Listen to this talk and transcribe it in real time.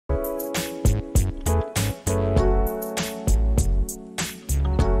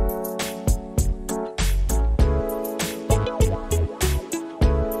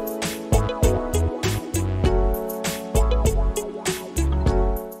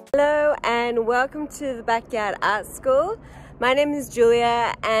Hello and welcome to the Backyard Art School. My name is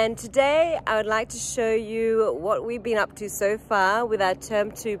Julia and today I would like to show you what we've been up to so far with our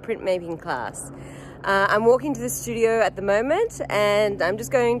Term 2 printmaking class. I'm walking to the studio at the moment and I'm just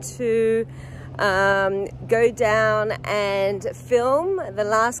going to go down and film the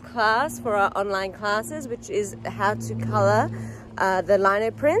last class for our online classes, which is how to color the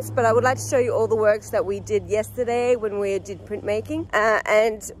lino prints. But I would like to show you all the works that we did yesterday when we did printmaking,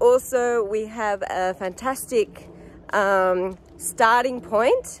 and also we have a fantastic starting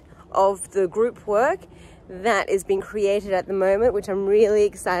point of the group work that is being created at the moment, which I'm really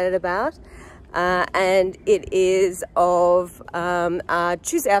excited about. And it is of our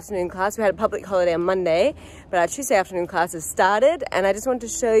Tuesday afternoon class. We had a public holiday on Monday, but our Tuesday afternoon class has started, and I just want to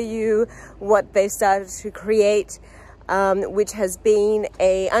show you what they've started to create, which has been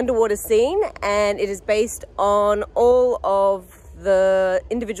a underwater scene, and it is based on all of the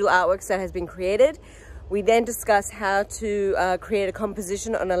individual artworks that has been created. We then discuss how to create a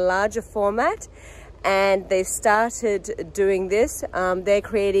composition on a larger format, and they started doing this. They're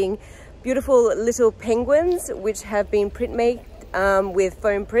creating beautiful little penguins which have been printmade with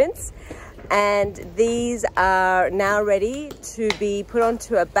foam prints, and these are now ready to be put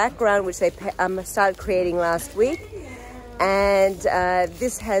onto a background which they started creating last week. And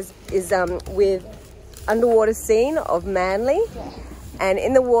this is with underwater scene of Manly, and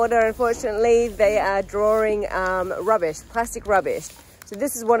in the water, unfortunately, they are drawing rubbish, plastic rubbish. So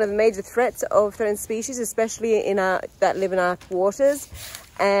this is one of the major threats of threatened species, especially in that live in our waters.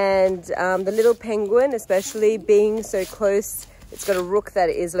 And the little penguin, especially being so close, it's got a rook that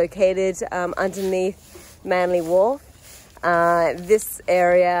is located underneath Manly Wharf. This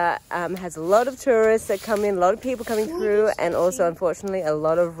area has a lot of tourists that come in, a lot of people coming through, and also, unfortunately, a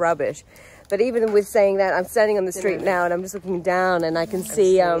lot of rubbish. But even with saying that, I'm standing on the street now and I'm just looking down and I can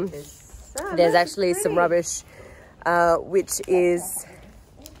see there's actually some rubbish, which is...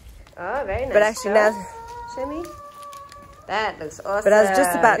 Oh, very nice. But actually now... Show me. That looks awesome. But I was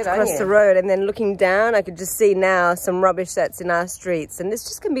just about to cross the road, and then looking down, I could just see now some rubbish that's in our streets. And this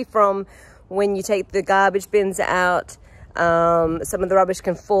just can be from when you take the garbage bins out. Some of the rubbish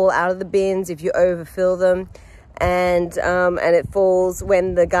can fall out of the bins if you overfill them, and it falls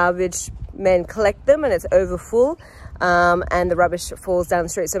when the garbage men collect them and it's overfull, and the rubbish falls down the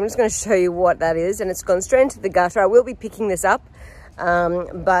street. So I'm just going to show you what that is, and it's gone straight into the gutter. I will be picking this up.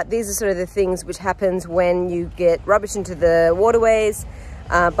 But these are sort of the things which happens when you get rubbish into the waterways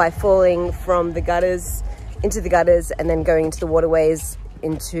by falling from the gutters into the gutters and then going into the waterways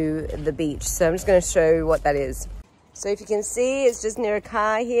into the beach. So I'm just going to show you what that is. So if you can see, it's just near a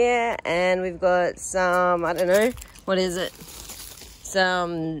car here, and we've got some, I don't know, what is it?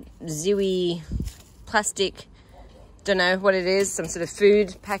 Some zooey plastic, don't know what it is, some sort of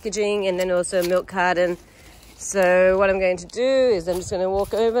food packaging, and then also a milk carton. So what I'm going to do is I'm just going to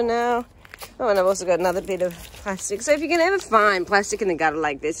walk over now. Oh, and I've also got another bit of plastic. So if you can ever find plastic in the gutter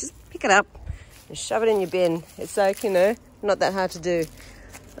like this, just pick it up and shove it in your bin. It's like, you know, not that hard to do.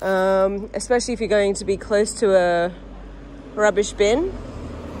 Especially if you're going to be close to a rubbish bin.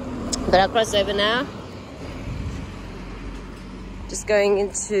 But I'll cross over now. Just going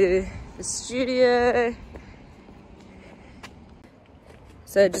into the studio.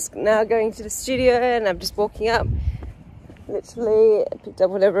 So just now going to the studio, and I'm just walking up. Literally picked up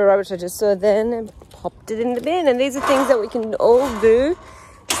whatever rubbish I just saw then and popped it in the bin. And these are things that we can all do,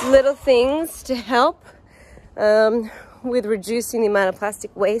 little things to help with reducing the amount of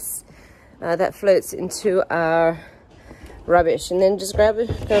plastic waste that floats into our rubbish. And then just grab it,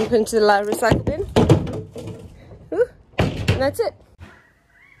 go and put it into the recycle bin. Ooh, and that's it.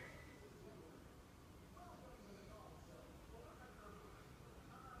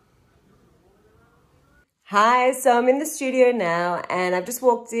 Hi, so I'm in the studio now, and I've just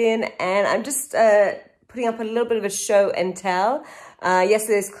walked in, and I'm just putting up a little bit of a show and tell.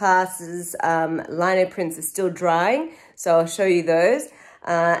 Yesterday's class's lino prints are still drying, so I'll show you those.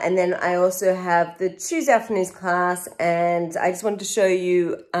 And then I also have the Tuesday afternoon's class, and I just wanted to show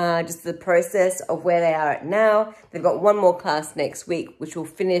you just the process of where they are at now. They've got one more class next week, which will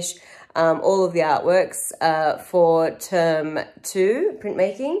finish all of the artworks for Term 2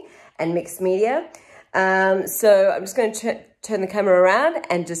 printmaking and mixed media. So I'm just going to turn the camera around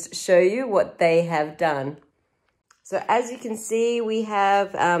and just show you what they have done. So as you can see, we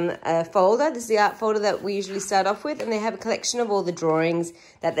have a folder. This is the art folder that we usually start off with, and they have a collection of all the drawings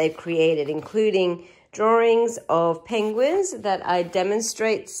that they've created, including drawings of penguins that I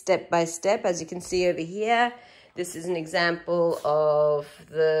demonstrate step by step. As you can see over here, this is an example of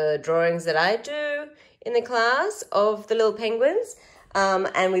the drawings that I do in the class of the little penguins.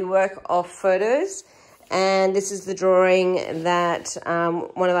 and we work off photos. And this is the drawing that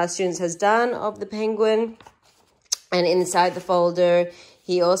one of our students has done of the penguin. And inside the folder,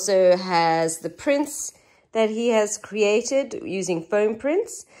 he also has the prints that he has created using foam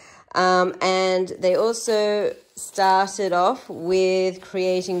prints. And they also started off with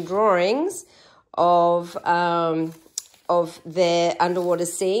creating drawings of their underwater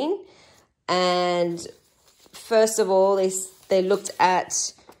scene. And first of all, they looked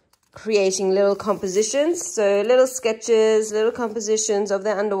at creating little compositions. So little sketches, little compositions of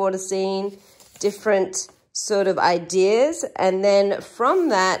their underwater scene, different sort of ideas. And then from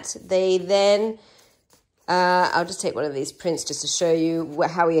that, they then, I'll just take one of these prints just to show you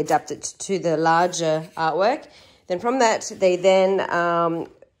how we adapt it to the larger artwork. Then from that, they then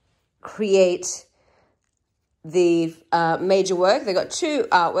create the major work. They got two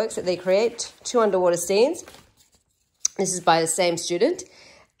artworks that they create, two underwater scenes. This is by the same student.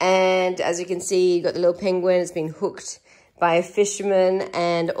 And as you can see, you've got the little penguin. It's being hooked by a fisherman.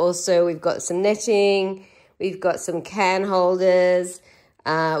 And also we've got some netting. We've got some can holders.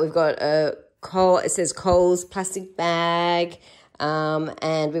 We've got a it says Coles plastic bag.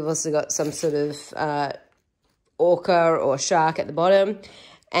 And we've also got some sort of orca or shark at the bottom.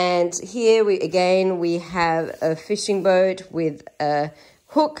 And here we have a fishing boat with a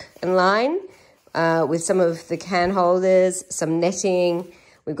hook and line, with some of the can holders, some netting.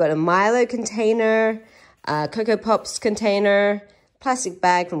 We've got a Milo container, a Cocoa Pops container, plastic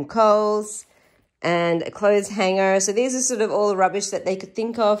bag from Coles, and a clothes hanger. So these are sort of all the rubbish that they could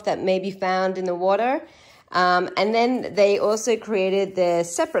think of that may be found in the water. And then they also created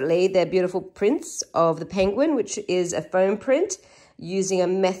separately their beautiful prints of the penguin, which is a foam print, using a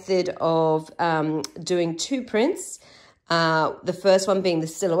method of doing two prints. The first one being the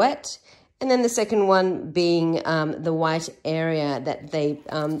silhouette, and then the second one being the white area that they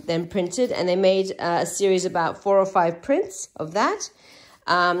then printed. And they made a series about 4 or 5 prints of that.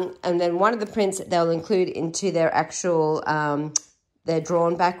 And then one of the prints they'll include into their actual, their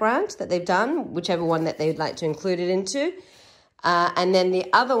drawn background that they've done, whichever one that they'd like to include it into. And then the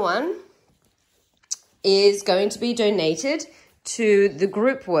other one is going to be donated to the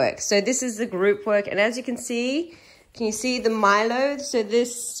group work. So this is the group work. And as you can you see the Milo? So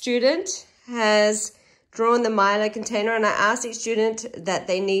this student has drawn the Milo container, and I asked each student that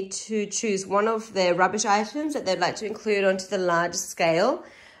they need to choose one of their rubbish items that they'd like to include onto the larger scale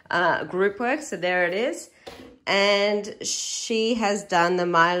group work. So there it is. And she has done the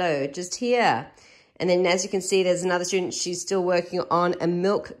Milo just here. And then as you can see, there's another student, she's still working on a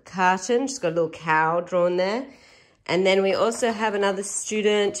milk carton. She's got a little cow drawn there. And then we also have another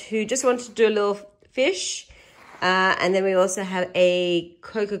student who just wanted to do a little fish. And then we also have a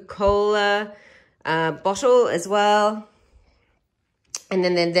Coca-Cola bottle as well. And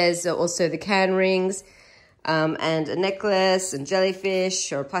then there's also the can rings and a necklace and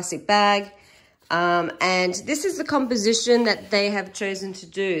jellyfish or a plastic bag. And this is the composition that they have chosen to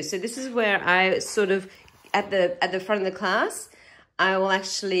do. So this is where I sort of, at the front of the class, I will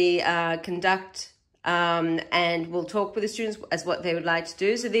actually conduct and we'll talk with the students as what they would like to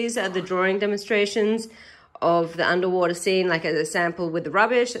do. So these are the drawing demonstrations of the underwater scene, like as a sample with the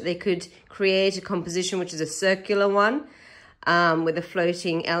rubbish, that they could create a composition which is a circular one with the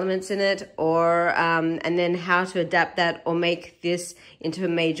floating elements in it, or and then how to adapt that or make this into a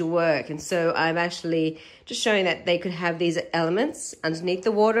major work. And so I'm actually just showing that they could have these elements underneath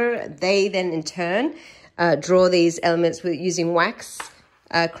the water. They then in turn draw these elements with using wax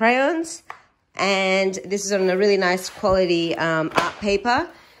crayons, and this is on a really nice quality art paper.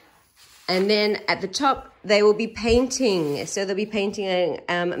 And then at the top, they will be painting. So they'll be painting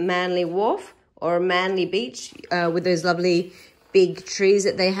a Manly Wharf or a Manly Beach with those lovely big trees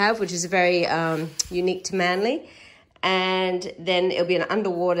that they have, which is very unique to Manly. And then it'll be an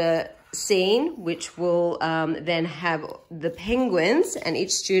underwater scene, which will then have the penguins, and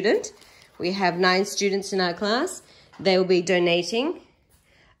each student, we have 9 students in our class, they will be donating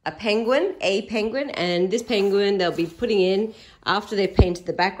a penguin, and this penguin they'll be putting in after they've painted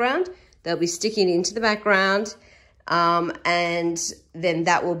the background. They'll be sticking it into the background, and then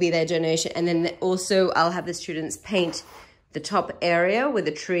that will be their donation. And then also I'll have the students paint the top area with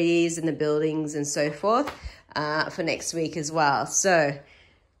the trees and the buildings and so forth for next week as well. So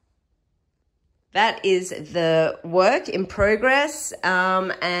that is the work in progress,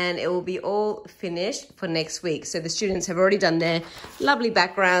 and it will be all finished for next week. So the students have already done their lovely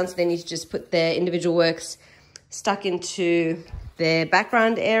backgrounds. They need to just put their individual works stuck into their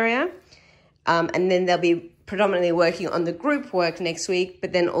background area. And then they'll be predominantly working on the group work next week,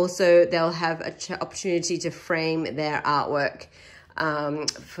 but then also they'll have an opportunity to frame their artwork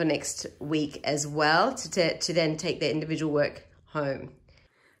for next week as well to then take their individual work home.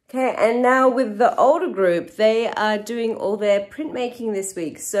 Okay, and now with the older group, they are doing all their printmaking this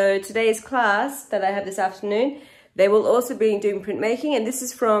week. So today's class that I have this afternoon, they will also be doing printmaking, and this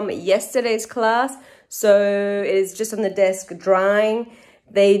is from yesterday's class. So it's just on the desk drying.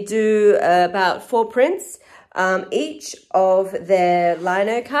 They do about 4 prints, each of their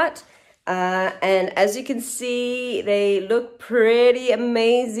lino cut. And as you can see, they look pretty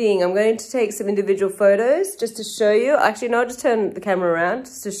amazing. I'm going to take some individual photos just to show you. Actually, no, I'll just turn the camera around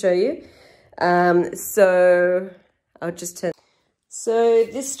just to show you. So I'll just turn. So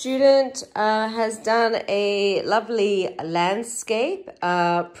this student has done a lovely landscape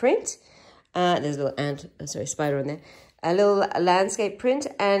print. There's a little spider on there. A little landscape print,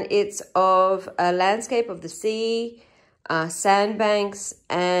 and it's of a landscape of the sea, sandbanks,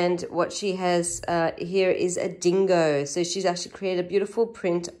 and what she has here is a dingo. So she's actually created a beautiful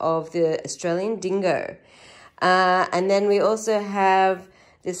print of the Australian dingo. And then we also have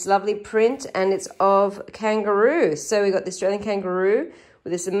this lovely print, and it's of kangaroo. So we got the Australian kangaroo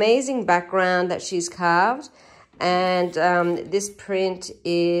with this amazing background that she's carved. And this print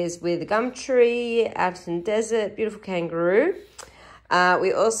is with a gum tree, out in the desert, beautiful kangaroo.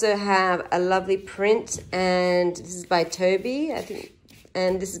 We also have a lovely print, and this is by Toby, I think,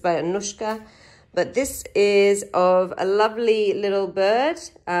 and this is by Anushka. But this is of a lovely little bird.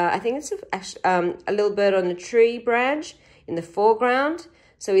 I think it's a little bird on a tree branch in the foreground.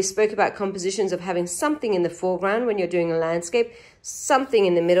 So we spoke about compositions of having something in the foreground when you're doing a landscape, something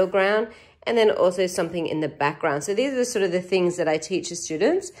in the middle ground, and then also something in the background. So these are sort of the things that I teach the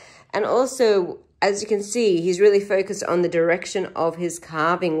students. And also, as you can see, he's really focused on the direction of his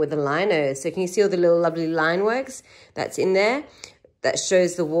carving with the lino. So can you see all the little lovely line works that's in there? That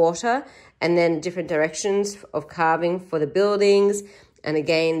shows the water, and then different directions of carving for the buildings. And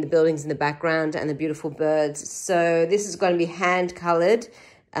again, the buildings in the background and the beautiful birds. So this is going to be hand colored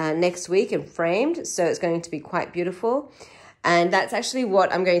next week and framed. So it's going to be quite beautiful. And that's actually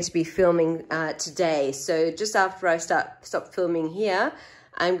what I'm going to be filming today. So just after I stop filming here,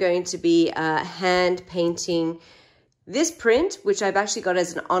 I'm going to be hand painting this print, which I've actually got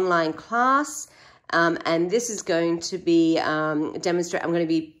as an online class. And this is going to be I'm going to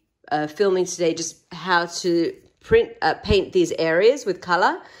be filming today just how to paint these areas with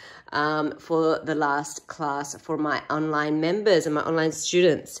color for the last class for my online members and my online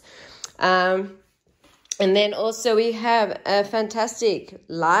students. And then also we have a fantastic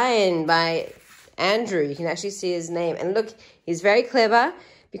line by Andrew. You can actually see his name. And look, he's very clever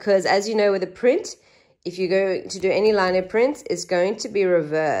because, as you know, with a print, if you go to do any lino prints, it's going to be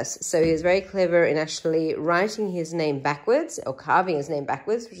reversed. So he's very clever in actually writing his name backwards or carving his name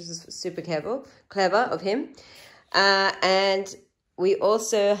backwards, which is super clever of him. And we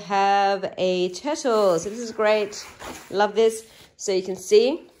also have a turtle. So this is great. Love this. So you can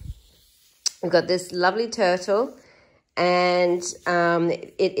see we've got this lovely turtle, and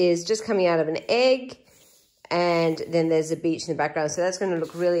it is just coming out of an egg, and then there's a beach in the background. So that's going to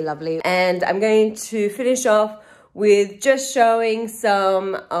look really lovely. And I'm going to finish off with just showing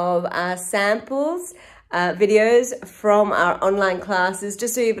some of our samples, videos from our online classes,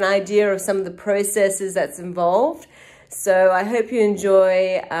 just so you have an idea of some of the processes that's involved. So I hope you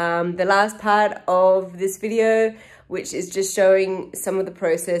enjoy the last part of this video, which is just showing some of the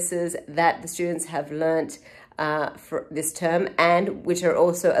processes that the students have learnt for this term, and which are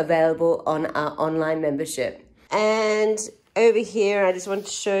also available on our online membership. And over here, I just want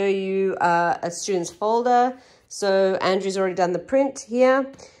to show you a student's folder. So Andrew's already done the print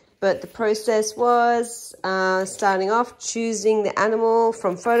here, but the process was starting off, choosing the animal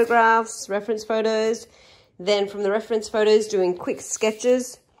from photographs, reference photos, then from the reference photos, doing quick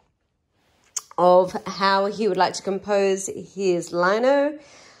sketches of how he would like to compose his lino,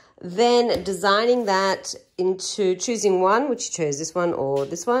 then designing that into choosing one, which he chose this one or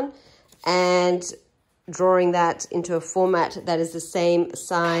this one, and drawing that into a format that is the same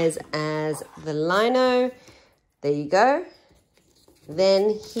size as the lino. There you go.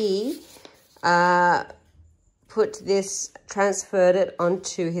 Then he transferred it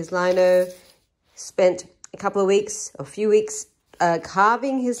onto his lino, spent a couple of weeks, a few weeks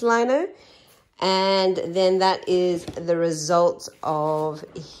carving his lino, and then that is the result of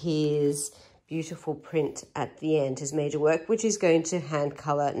his beautiful print at the end, his major work, which is going to hand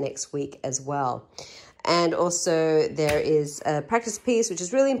color next week as well. And also there is a practice piece, which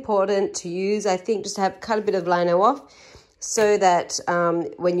is really important to use, I think, just to have cut a bit of lino off so that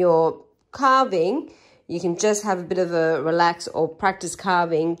when you're carving, you can just have a bit of a relax or practice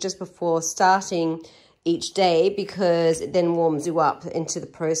carving just before starting each day, because it then warms you up into the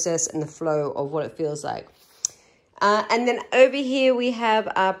process and the flow of what it feels like. And then over here we have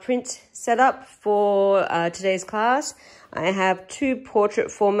our print setup for today's class. I have 2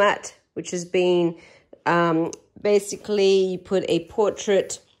 portrait format, which has been basically you put a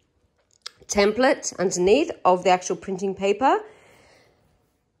portrait template underneath of the actual printing paper.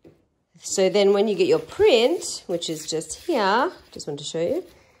 So then when you get your print, which is just here, just want to show you.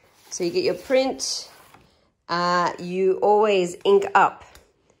 So you get your print, you always ink up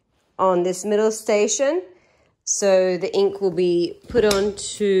on this middle station. So the ink will be put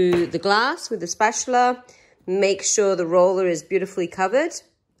onto the glass with a spatula. Make sure the roller is beautifully covered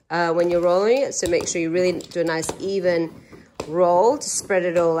when you're rolling it. So make sure you really do a nice even roll to spread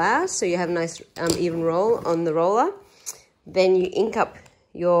it all out. So you have a nice even roll on the roller. Then you ink up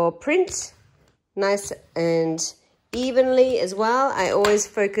your print nice and evenly as well. I always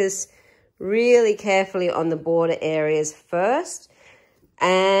focus really carefully on the border areas first.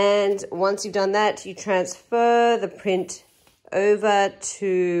 And once you've done that, you transfer the print over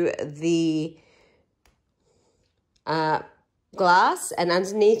to the glass, and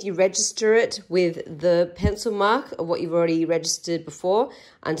underneath you register it with the pencil mark of what you've already registered before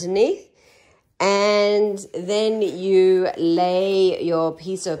underneath. And then you lay your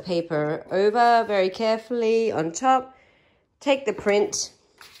piece of paper over very carefully on top, take the print,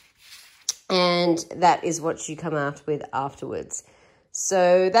 and that is what you come out with afterwards.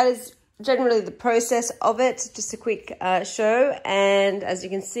 So that is generally the process of it, just a quick show. And as you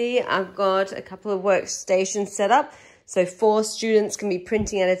can see, I've got a couple of workstations set up, so 4 students can be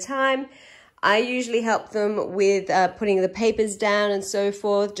printing at a time. I usually help them with putting the papers down and so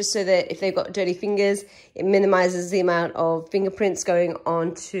forth, just so that if they've got dirty fingers, it minimizes the amount of fingerprints going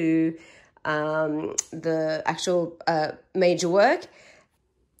on to the actual major work.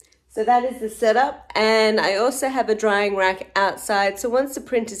 So that is the setup, and I also have a drying rack outside. So once the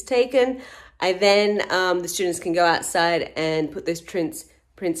print is taken, I then, the students can go outside and put those prints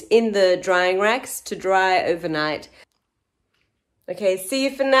in the drying racks to dry overnight. Okay, see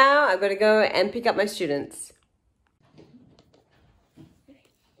you for now. I've got to go and pick up my students.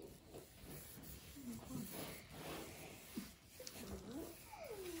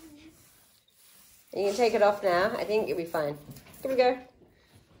 You can take it off now. I think you'll be fine. Here we go.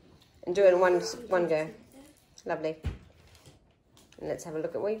 And do it in one go. Lovely. And let's have a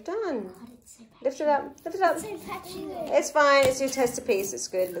look at what you've done. Lift it up. Lift it up. It's fine. It's your tester piece. It's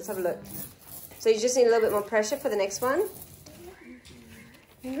good. Let's have a look. So you just need a little bit more pressure for the next one.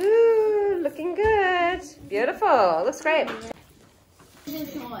 Ooh, looking good. Beautiful. Looks great.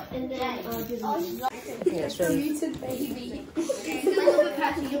 And then Yeah, it's really...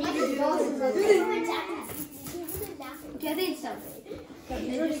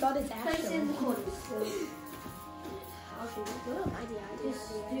 He's already got his action.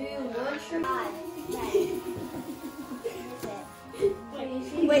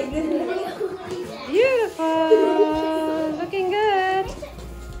 Beautiful. Looking good.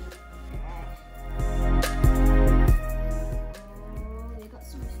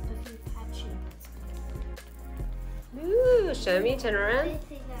 Ooh, show me, turn around.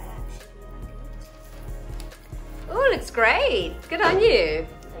 Oh, looks great. Good on you.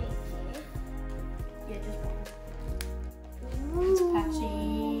 Yeah, just it's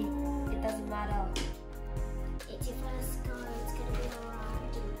patchy. It doesn't matter. It's your first go. It's gonna be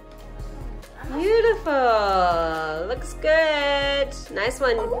alright. Beautiful. Looks good. Nice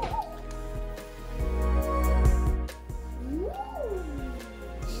one.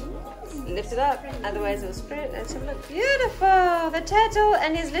 Lift it up, otherwise it will spread. Let's have a look. Beautiful. The turtle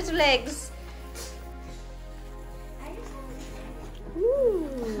and his little legs.